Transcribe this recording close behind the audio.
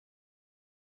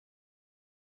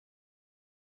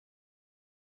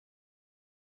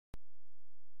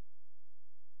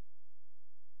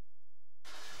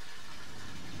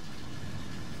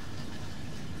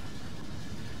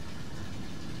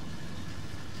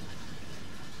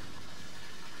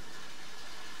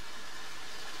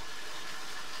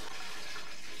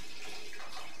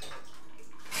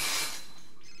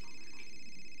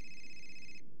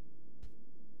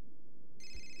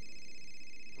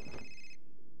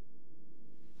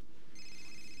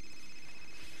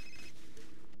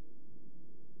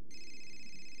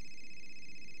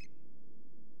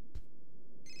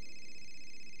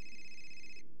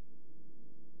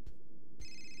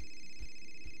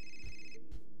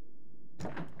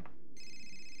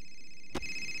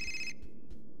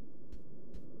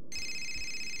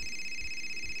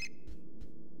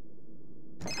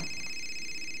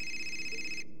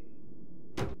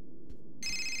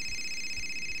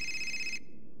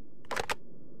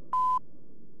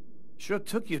Sure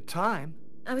took your time.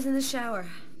 I was in the shower.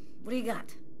 What do you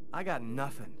got? I got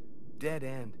nothing. Dead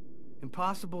end.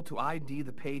 Impossible to ID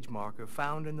the page marker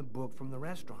found in the book from the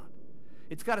restaurant.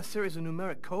 It's got a series of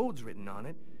numeric codes written on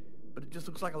it, but it just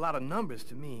looks like a lot of numbers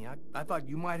to me. I thought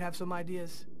you might have some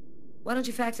ideas. Why don't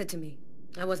you fax it to me?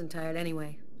 I wasn't tired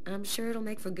anyway. I'm sure it'll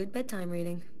make for good bedtime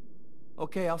reading.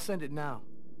 Okay, I'll send it now.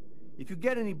 If you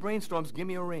get any brainstorms, give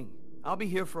me a ring. I'll be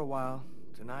here for a while.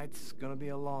 Tonight's gonna be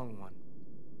a long one.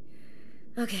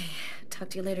 Okay, talk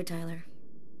to you later, Tyler.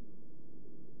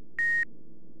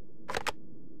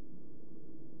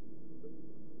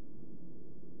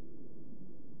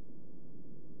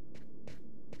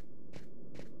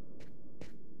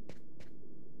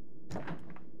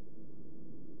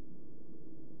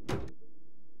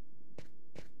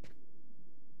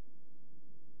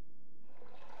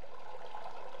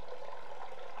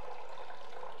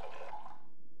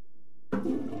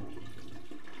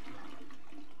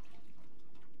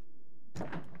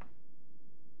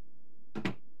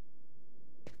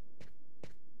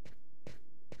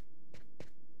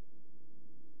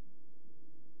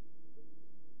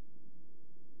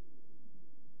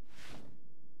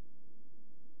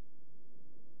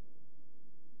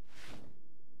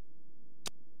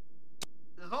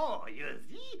 So, you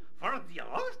see, for the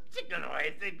roast chicken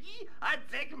recipe, I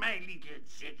take my little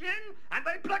chicken and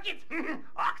I pluck it.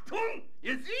 Achtung!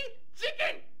 You see?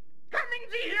 Chicken! Coming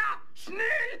Sie her!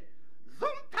 Schnell!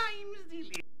 Sometimes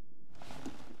the...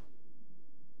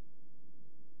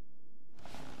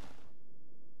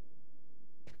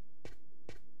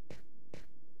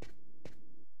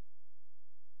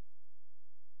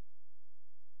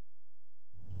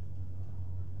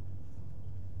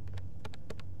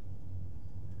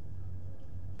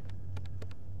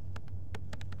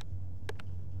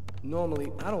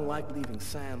 Normally, I don't like leaving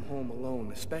Sam home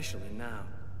alone, especially now.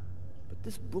 But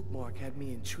this bookmark had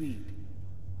me intrigued.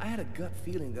 I had a gut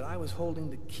feeling that I was holding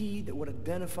the key that would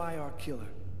identify our killer.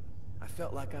 I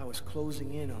felt like I was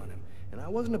closing in on him, and I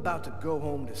wasn't about to go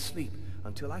home to sleep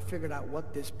until I figured out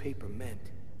what this paper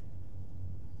meant.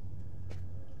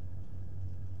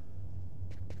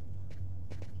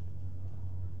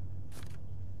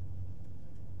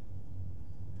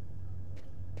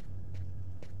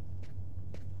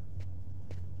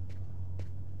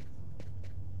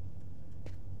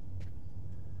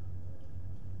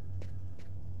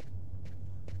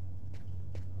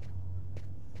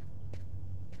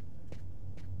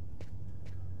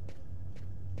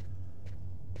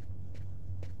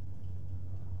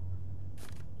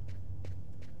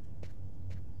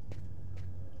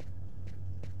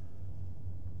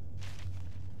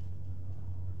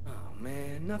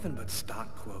 Man, nothing but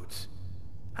stock quotes.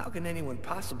 How can anyone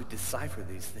possibly decipher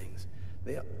these things?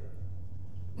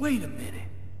 Wait a minute.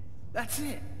 That's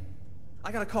it.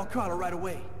 I gotta call Carla right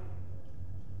away.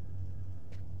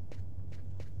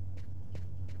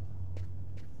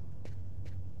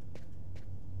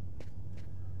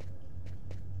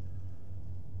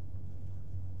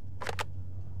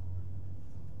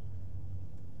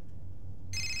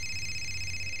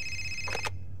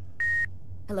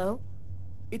 Hello?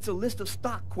 It's a list of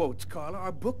stock quotes, Carla.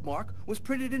 Our bookmark was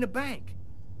printed in a bank.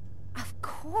 Of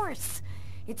course!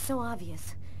 It's so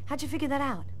obvious. How'd you figure that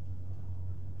out?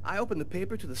 I opened the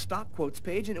paper to the stock quotes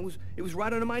page and it was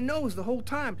right under my nose the whole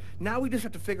time. Now we just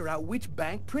have to figure out which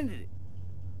bank printed it.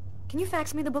 Can you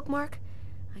fax me the bookmark?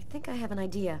 I think I have an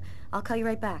idea. I'll call you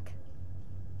right back.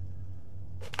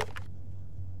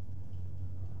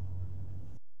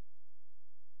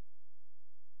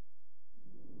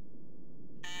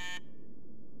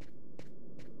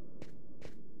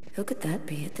 Who could that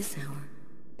be at this hour?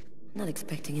 I'm not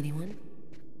expecting anyone.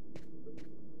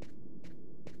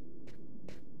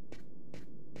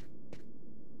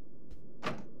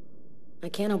 I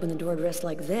can't open the door dressed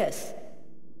like this.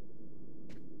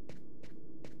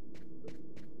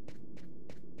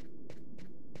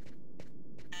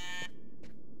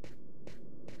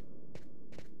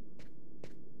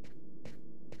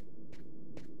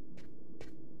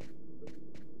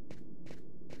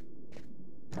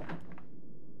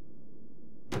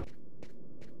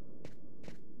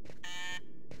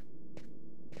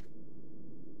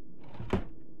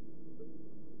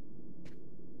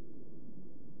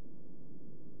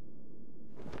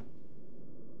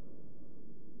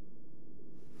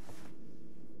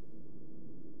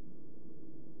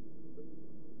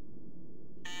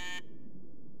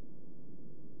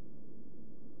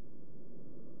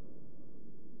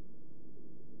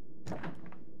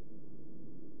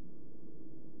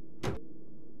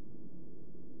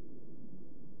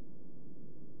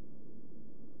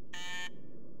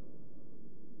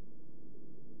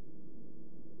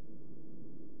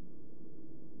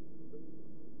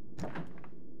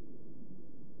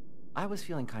 I was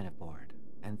feeling kind of bored,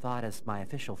 and thought as my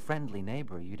official friendly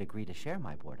neighbor you'd agree to share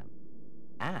my boredom.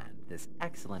 And this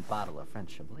excellent bottle of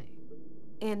French Chablis.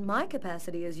 In my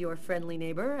capacity as your friendly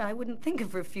neighbor, I wouldn't think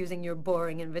of refusing your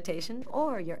boring invitation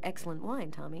or your excellent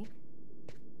wine, Tommy.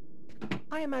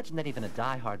 I imagine that even a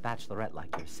die-hard bachelorette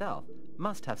like yourself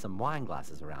must have some wine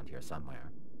glasses around here somewhere.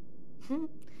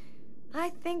 I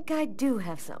think I do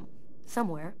have some.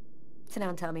 Somewhere. Sit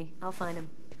down, Tommy. I'll find him.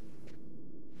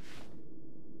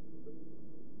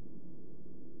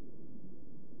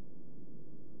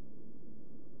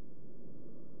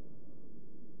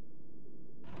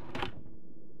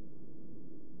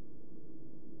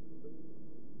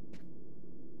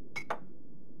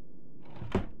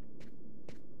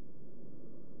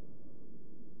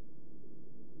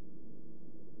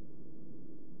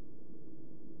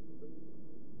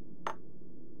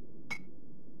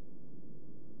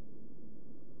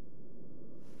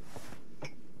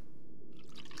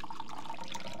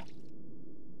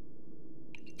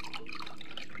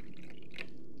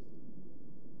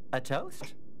 A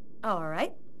toast? All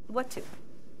right. What to?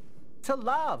 To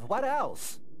love! What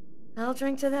else? I'll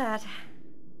drink to that.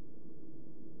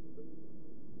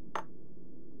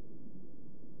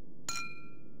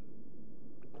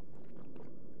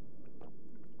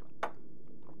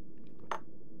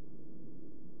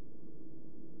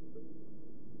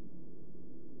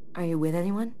 Are you with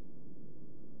anyone?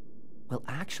 Well,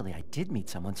 actually, I did meet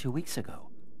someone 2 weeks ago.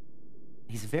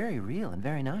 He's very real and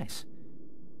very nice.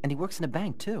 And he works in a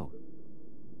bank, too.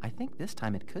 I think this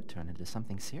time it could turn into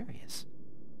something serious.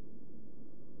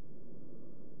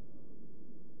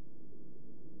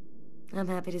 I'm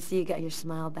happy to see you got your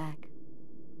smile back.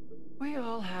 We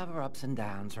all have our ups and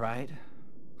downs, right?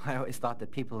 I always thought that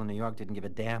people in New York didn't give a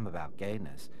damn about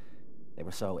gayness. They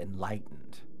were so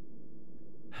enlightened.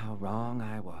 How wrong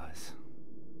I was.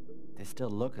 They still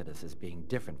look at us as being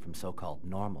different from so-called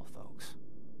normal folks.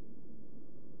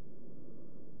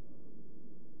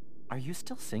 Are you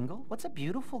still single? What's a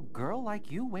beautiful girl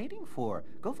like you waiting for?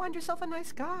 Go find yourself a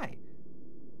nice guy.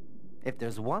 If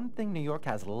there's one thing New York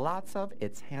has lots of,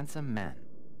 it's handsome men.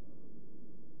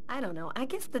 I don't know. I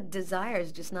guess the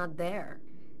desire's just not there.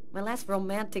 My last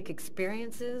romantic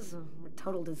experiences were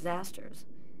total disasters.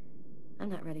 I'm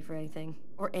not ready for anything,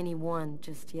 or anyone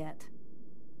just yet.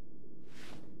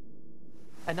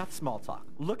 Enough small talk.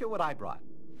 Look at what I brought.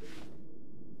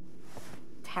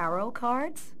 Tarot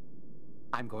cards?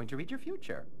 I'm going to read your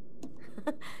future.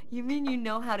 You mean you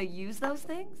know how to use those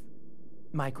things?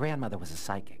 My grandmother was a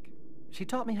psychic. She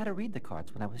taught me how to read the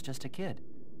cards when I was just a kid.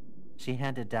 She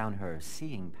handed down her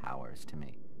seeing powers to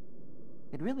me.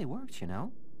 It really works, you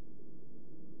know?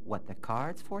 What the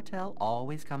cards foretell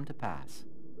always come to pass.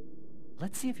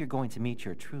 Let's see if you're going to meet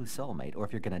your true soulmate, or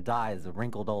if you're going to die as a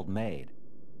wrinkled old maid.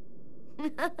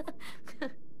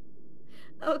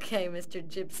 Okay, Mr.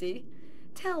 Gypsy.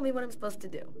 Tell me what I'm supposed to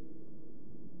do.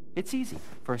 It's easy.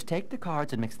 First, take the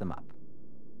cards and mix them up.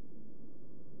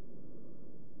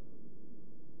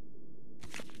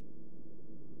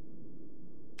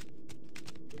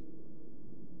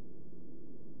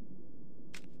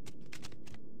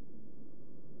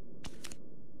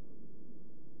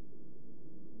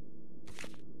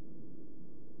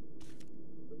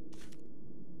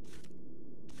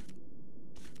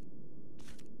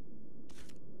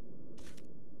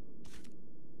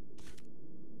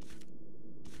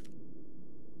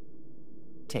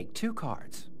 Take 2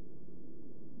 cards.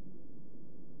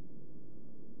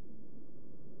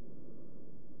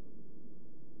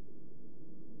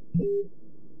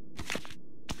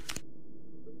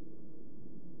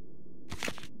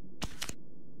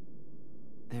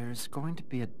 There's going to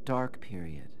be a dark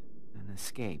period, an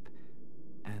escape,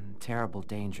 and terrible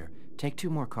danger. Take 2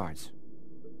 more cards.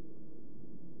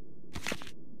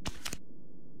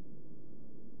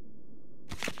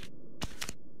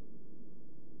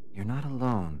 You're not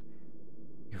alone.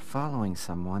 You're following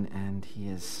someone, and he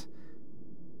is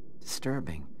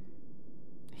disturbing.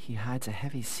 He hides a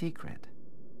heavy secret.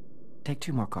 Take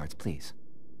 2 more cards, please.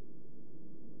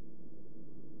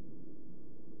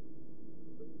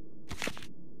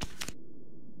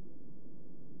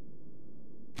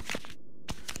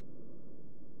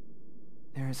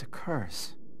 There is a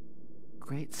curse,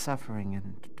 great suffering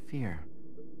and fear.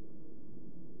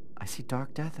 I see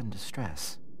dark death and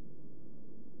distress.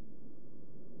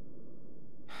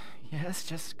 Yes,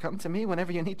 just come to me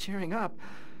whenever you need cheering up.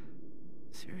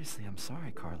 Seriously, I'm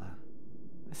sorry, Carla.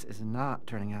 This is not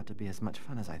turning out to be as much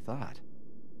fun as I thought.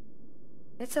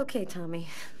 It's okay, Tommy.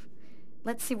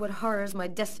 Let's see what horrors my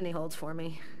destiny holds for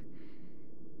me.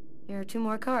 Here are 2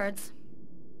 more cards.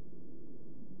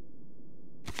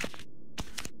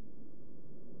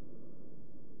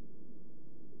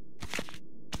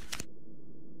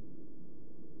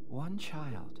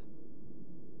 child.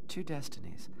 Two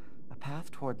destinies. A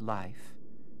path toward life,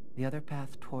 the other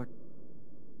path toward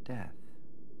death.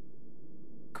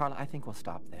 Carla, I think we'll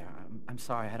stop there. I'm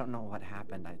sorry, I don't know what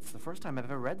happened. It's the first time I've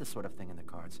ever read this sort of thing in the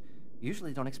cards.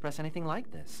 Usually don't express anything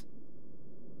like this.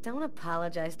 Don't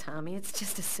apologize, Tommy. It's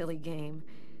just a silly game.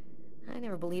 I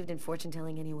never believed in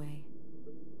fortune-telling anyway.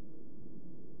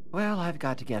 Well, I've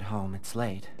got to get home. It's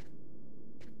late.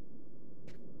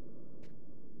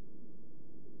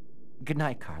 Good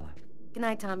night, Carla. Good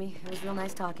night, Tommy. It was real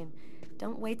nice talking.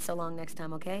 Don't wait so long next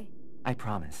time, okay? I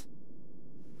promise.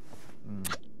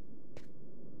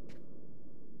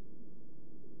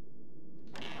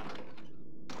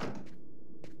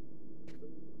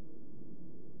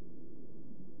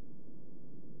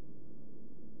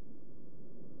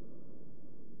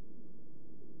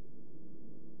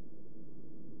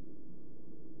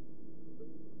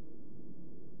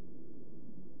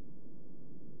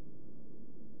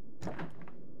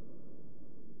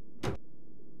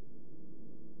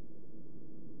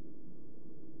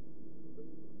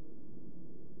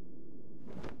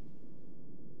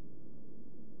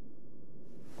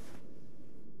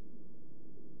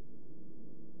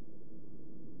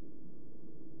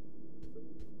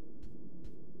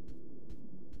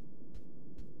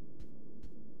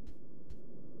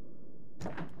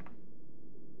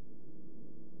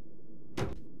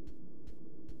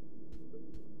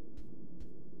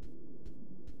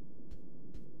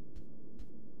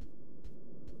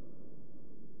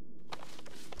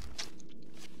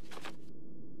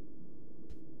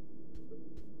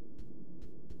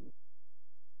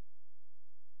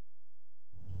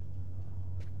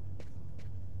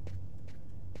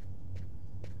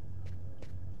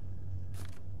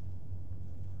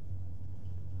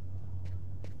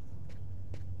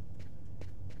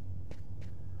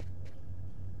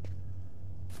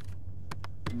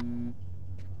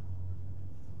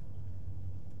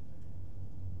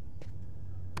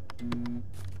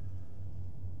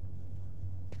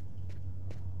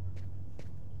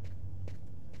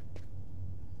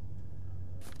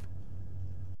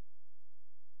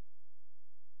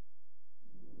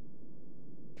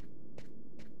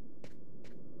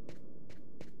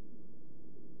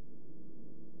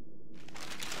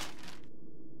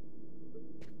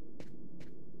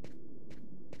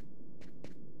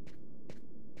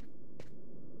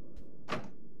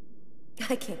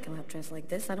 I can't come out dressed like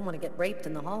this. I don't want to get raped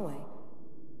in the hallway.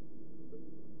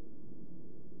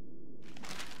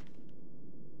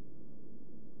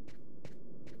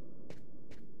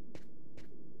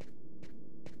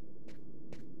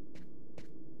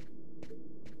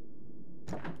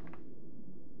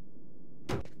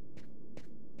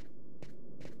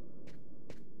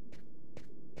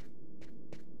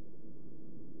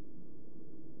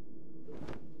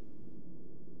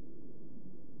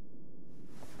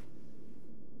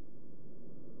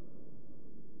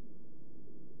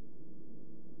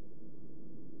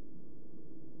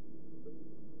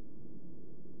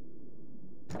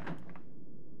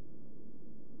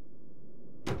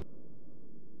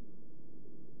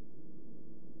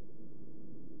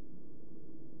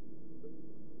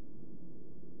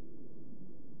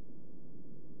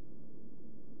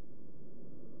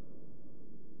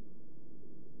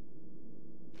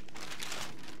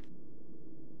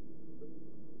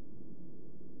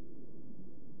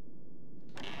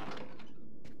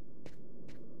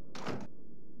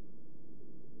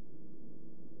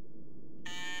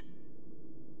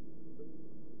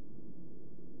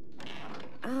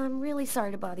 I'm really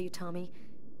sorry to bother you, Tommy.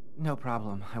 No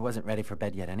problem. I wasn't ready for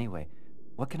bed yet anyway.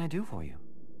 What can I do for you?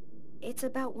 It's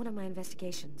about one of my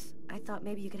investigations. I thought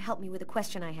maybe you could help me with a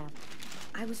question I have.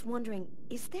 I was wondering,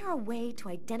 is there a way to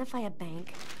identify a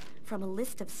bank from a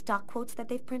list of stock quotes that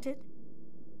they've printed?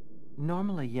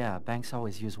 Normally, yeah. Banks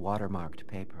always use watermarked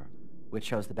paper, which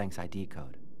shows the bank's ID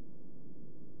code.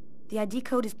 The ID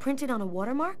code is printed on a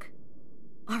watermark?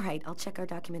 All right, I'll check our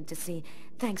document to see.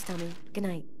 Thanks, Tommy. Good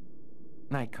night.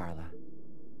 Night, Carla.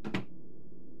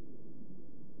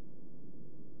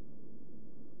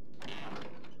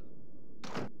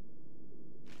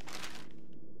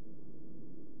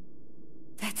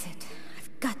 That's it.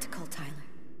 I've got to call Tyler.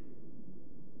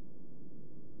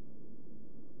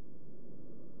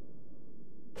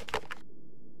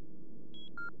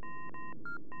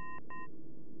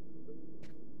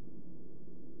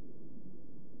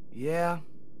 Yeah?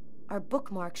 Our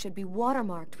bookmark should be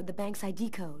watermarked with the bank's ID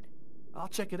code. I'll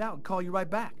check it out and call you right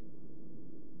back.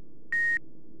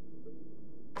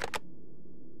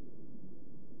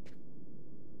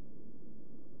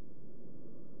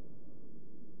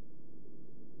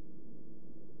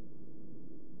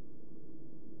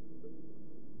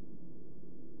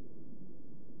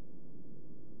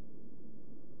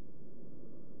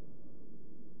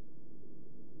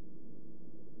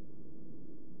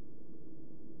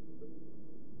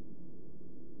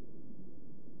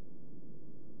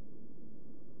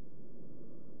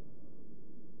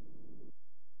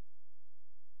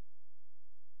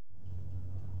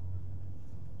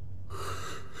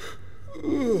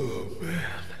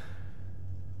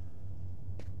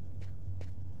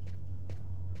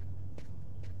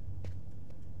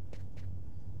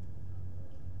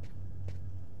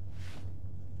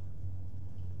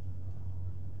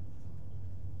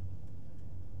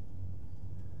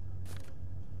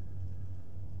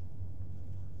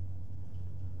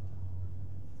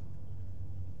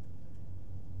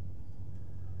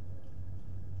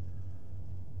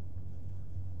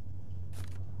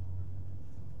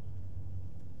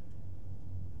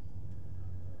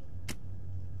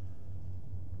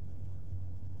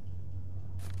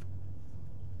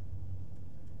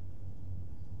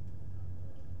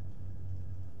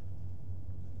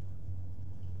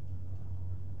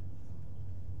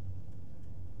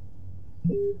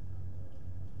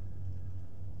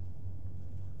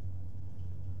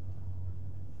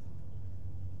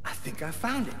 I think I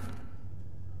found it.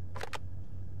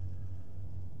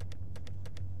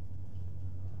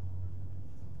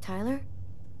 Tyler?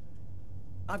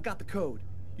 I've got the code.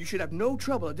 You should have no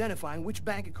trouble identifying which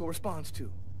bank it corresponds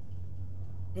to.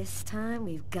 This time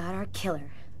we've got our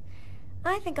killer.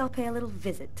 I think I'll pay a little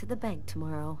visit to the bank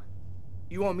tomorrow.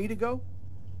 You want me to go?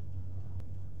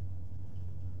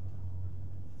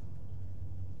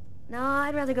 No,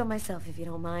 I'd rather go myself if you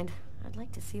don't mind. I'd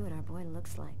like to see what our boy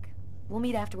looks like. We'll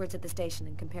meet afterwards at the station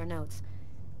and compare notes.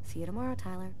 See you tomorrow,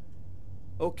 Tyler.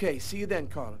 Okay, see you then,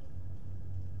 Carla.